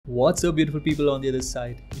What's up beautiful people on the other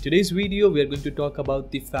side? In today's video we are going to talk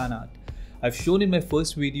about the fan art. I've shown in my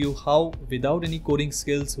first video how without any coding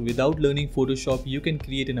skills, without learning Photoshop, you can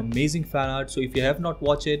create an amazing fan art. So if you have not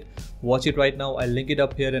watched it, watch it right now. I'll link it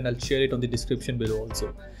up here and I'll share it on the description below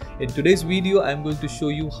also. In today's video I'm going to show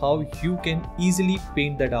you how you can easily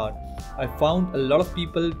paint that art. I found a lot of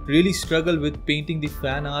people really struggle with painting the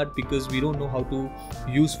fan art because we don't know how to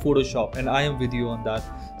use Photoshop, and I am with you on that.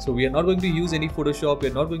 So we are not going to use any Photoshop, we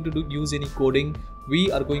are not going to use any coding.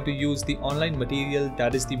 We are going to use the online material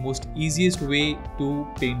that is the most easiest way to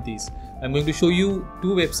paint these. I'm going to show you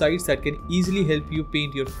two websites that can easily help you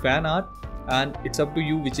paint your fan art, and it's up to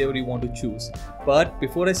you whichever you want to choose. But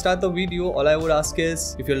before I start the video, all I would ask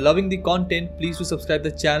is, if you're loving the content, please do subscribe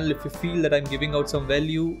the channel. If you feel that I'm giving out some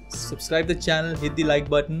value, subscribe the channel, hit the like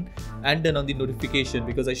button and turn on the notification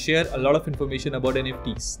because I share a lot of information about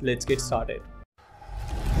NFTs. Let's get started.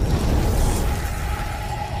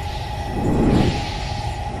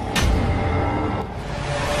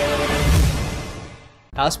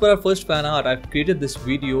 As per our first fan art, I've created this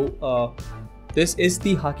video. This is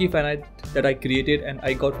the Haki fan art that I created, and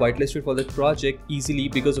I got whitelisted for that project easily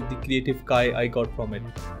because of the creative guy I got from it.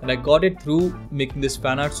 And I got it through making this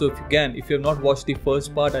fan art. So if you have not watched the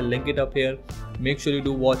first part, I'll link it up here. Make sure you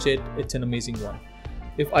do watch it. It's an amazing one.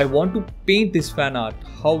 If I want to paint this fan art,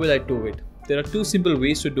 how will I do it? There are two simple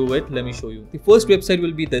ways to do it. Let me show you. The first website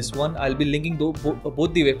will be this one. I'll be linking both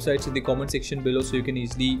the websites in the comment section below so you can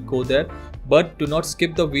easily go there. But do not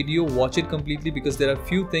skip the video, watch it completely because there are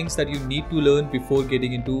few things that you need to learn before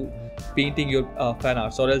getting into painting your fan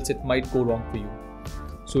arts, or else it might go wrong for you.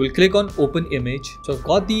 So we'll click on open image. So I've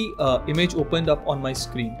got the image opened up on my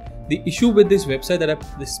screen. The issue with this website that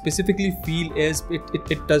I specifically feel is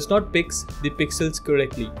it does not pix the pixels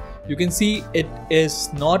correctly. You can see it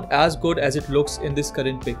is not as good as it looks in this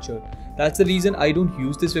current picture. That's the reason I don't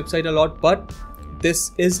use this website a lot, but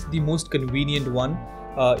this is the most convenient one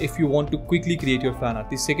if you want to quickly create your fan art.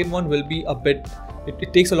 The second one will be a bit,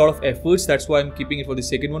 it takes a lot of efforts, that's why I'm keeping it for the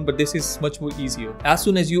second one, but this is much more easier. As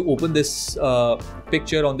soon as you open this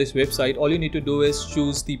picture on this website, all you need to do is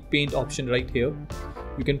choose the paint option right here.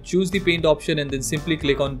 You can choose the paint option and then simply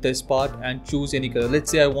click on this part and choose any color.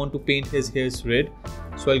 Let's say I want to paint his hairs red.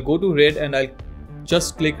 So I'll go to red and I'll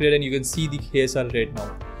just click red, and you can see the hairs are red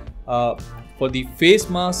now. For the face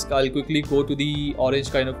mask, I'll quickly go to the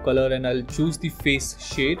orange kind of color and I'll choose the face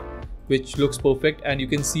shade, which looks perfect, and you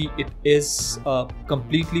can see it is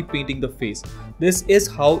completely painting the face. This is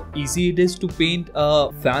how easy it is to paint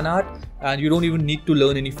fan art, and you don't even need to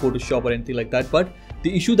learn any Photoshop or anything like that. But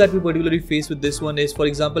the issue that we particularly face with this one is, for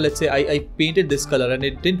example, let's say I painted this color and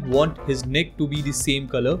it didn't want his neck to be the same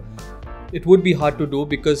color. It would be hard to do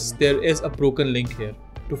because there is a broken link here.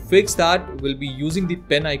 To fix that, we'll be using the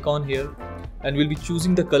pen icon here and we'll be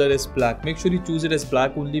choosing the color as black. Make sure you choose it as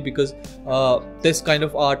black only because this kind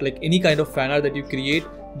of art, like any kind of fan art that you create,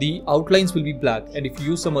 the outlines will be black, and if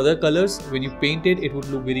you use some other colors, when you paint it, it would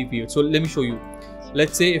look very weird. So let me show you.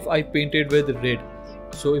 Let's say if I painted with red.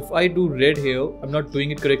 So if I do red here, I'm not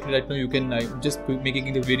doing it correctly right now. I'm just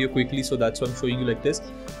making the video quickly, so that's why I'm showing you like this.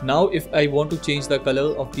 Now if I want to change the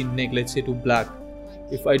color of the neck, let's say to black.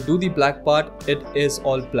 If I do the black part, it is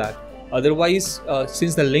all black. Otherwise,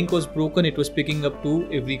 since the link was broken, it was picking up to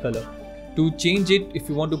every color. To change it, if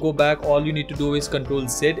you want to go back, all you need to do is Ctrl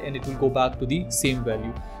Z and it will go back to the same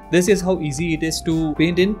value. This is how easy it is to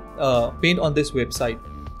paint on this website.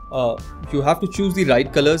 You have to choose the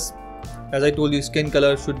right colors. As I told you, skin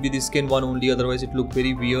color should be the skin one only, otherwise it look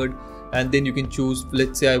very weird. And then you can choose,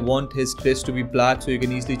 let's say I want his dress to be black, so you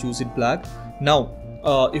can easily choose it black. Now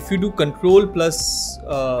if you do Ctrl plus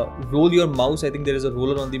roll your mouse, I think there is a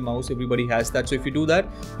roller on the mouse, everybody has that. So if you do that,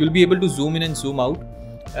 you'll be able to zoom in and zoom out,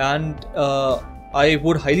 and I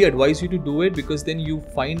would highly advise you to do it because then you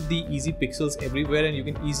find the easy pixels everywhere and you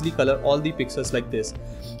can easily color all the pixels like this.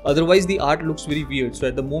 Otherwise the art looks very weird. So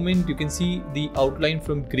at the moment you can see the outline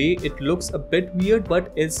from gray, it looks a bit weird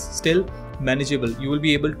but it's still manageable. You will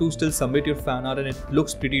be able to still submit your fan art and it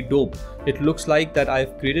looks pretty dope. It looks like that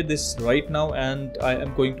I've created this right now and I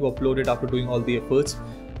am going to upload it after doing all the efforts.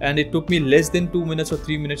 And it took me less than 2 minutes or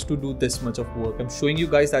 3 minutes to do this much of work. I'm showing you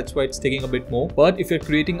guys, that's why it's taking a bit more. But if you're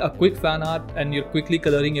creating a quick fan art and you're quickly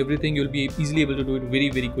coloring everything, you'll be easily able to do it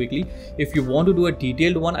very quickly. If you want to do a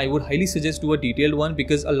detailed one, I would highly suggest do a detailed one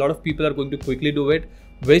because a lot of people are going to quickly do it,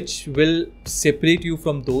 which will separate you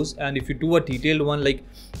from those. And if you do a detailed one, like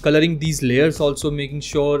coloring these layers, also making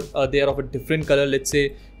sure they are of a different color. Let's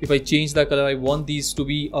say if I change the color, I want these to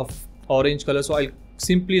be of orange color, so I'll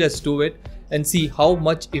simply let's do it. and see how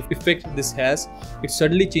much effect this has. It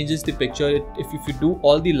suddenly changes the picture. If you do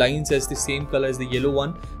all the lines as the same color as the yellow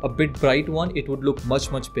one, a bit bright one, it would look much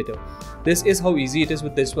better. This is how easy it is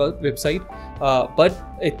with this website, but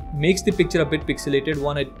it makes the picture a bit pixelated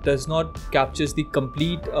one. It does not captures the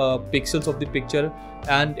complete pixels of the picture,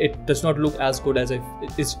 and it does not look as good as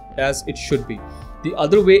it should be. The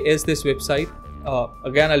other way is this website.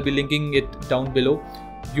 Again, I'll be linking it down below.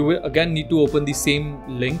 You will again need to open the same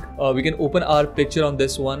link. We can open our picture on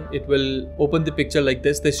this one. It will open the picture like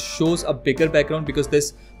this. This shows a bigger background because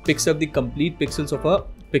this picks up the complete pixels of a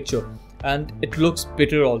picture, and it looks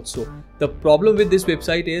better also. The problem with this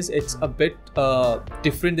website is it's a bit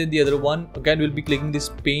different than the other one. Again, we'll be clicking this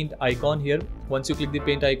paint icon here. Once you click the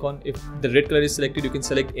paint icon, if the red color is selected, you can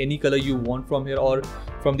select any color you want from here or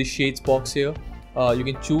from the shades box here. You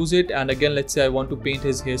can choose it, and again, let's say I want to paint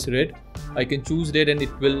his hairs red. I can choose red and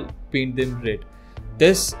it will paint them red.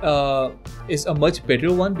 This is a much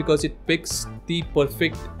better one because it picks the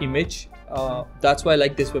perfect image. That's why I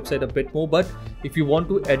like this website a bit more. But if you want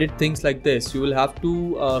to edit things like this, you will have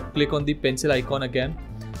to click on the pencil icon again,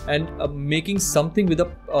 and making something with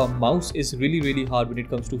a mouse is really hard when it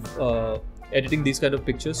comes to editing these kind of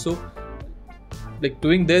pictures. So like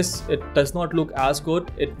doing this, it does not look as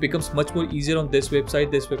good. It becomes much more easier on this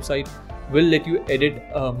website. This website will let you edit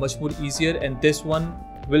much more easier, and this one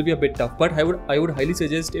will be a bit tough. But I would highly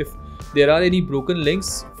suggest, if there are any broken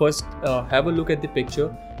links, first have a look at the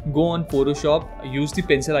picture, go on Photoshop, use the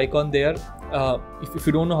pencil icon there. If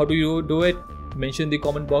you don't know how to do it, mention in the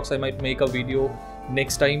comment box. I might make a video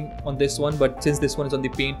next time on this one, but since this one is on the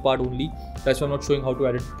paint part only, that's why I'm not showing how to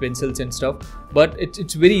edit pencils and stuff. But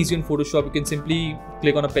it's very easy in Photoshop. You can simply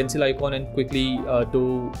click on a pencil icon and quickly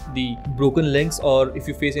do the broken links, or if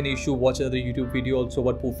you face any issue, watch another YouTube video also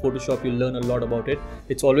about Photoshop. You'll learn a lot about it.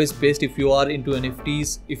 It's always best if you are into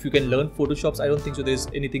NFTs, if you can learn Photoshops. I don't think so there's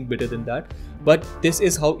anything better than that. But this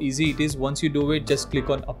is how easy it is. Once you do it, just click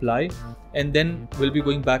on apply, and then we'll be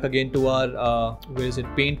going back again to our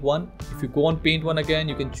paint one. If you go on paint one again,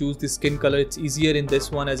 you can choose the skin color. It's easier in this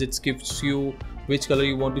one as it gives you which color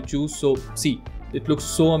you want to choose. So see, it looks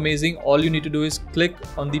so amazing. All you need to do is click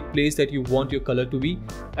on the place that you want your color to be,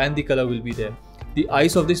 and the color will be there. The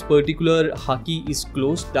eyes of this particular haki is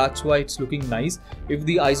closed, that's why it's looking nice. If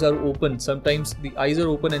the eyes are open, sometimes the eyes are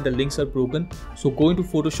open and the links are broken. So go into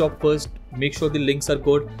Photoshop first, make sure the links are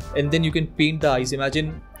good, and then you can paint the eyes.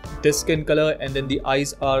 Imagine this skin color and then the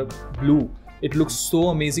eyes are blue. It looks so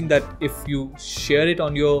amazing that if you share it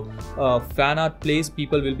on your fan art place,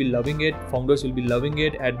 people will be loving it, founders will be loving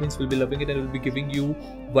it, admins will be loving it, and will be giving you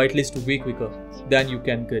whitelist way quicker than you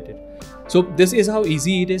can get it. So this is how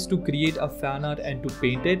easy it is to create a fan art and to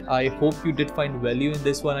paint it. I hope you did find value in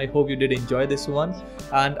this one. I hope you did enjoy this one,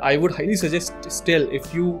 and I would highly suggest still,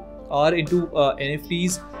 if you are into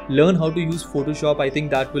NFTs, learn how to use Photoshop. I think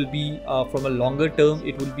that will be from a longer term,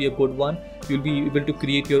 it will be a good one. You'll be able to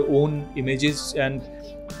create your own images, and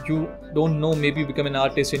you don't know, maybe you become an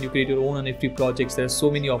artist and you create your own NFT projects. There are so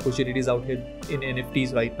many opportunities out here in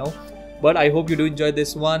NFTs right now. But I hope you do enjoy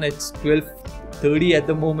this one. It's 12:30 at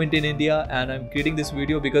the moment in India, and I'm creating this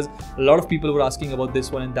video because a lot of people were asking about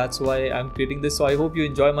this one, and that's why I'm creating this. So I hope you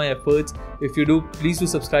enjoy my efforts. If you do, please do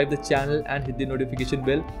subscribe the channel and hit the notification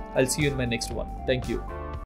bell. I'll see you in my next one. Thank you.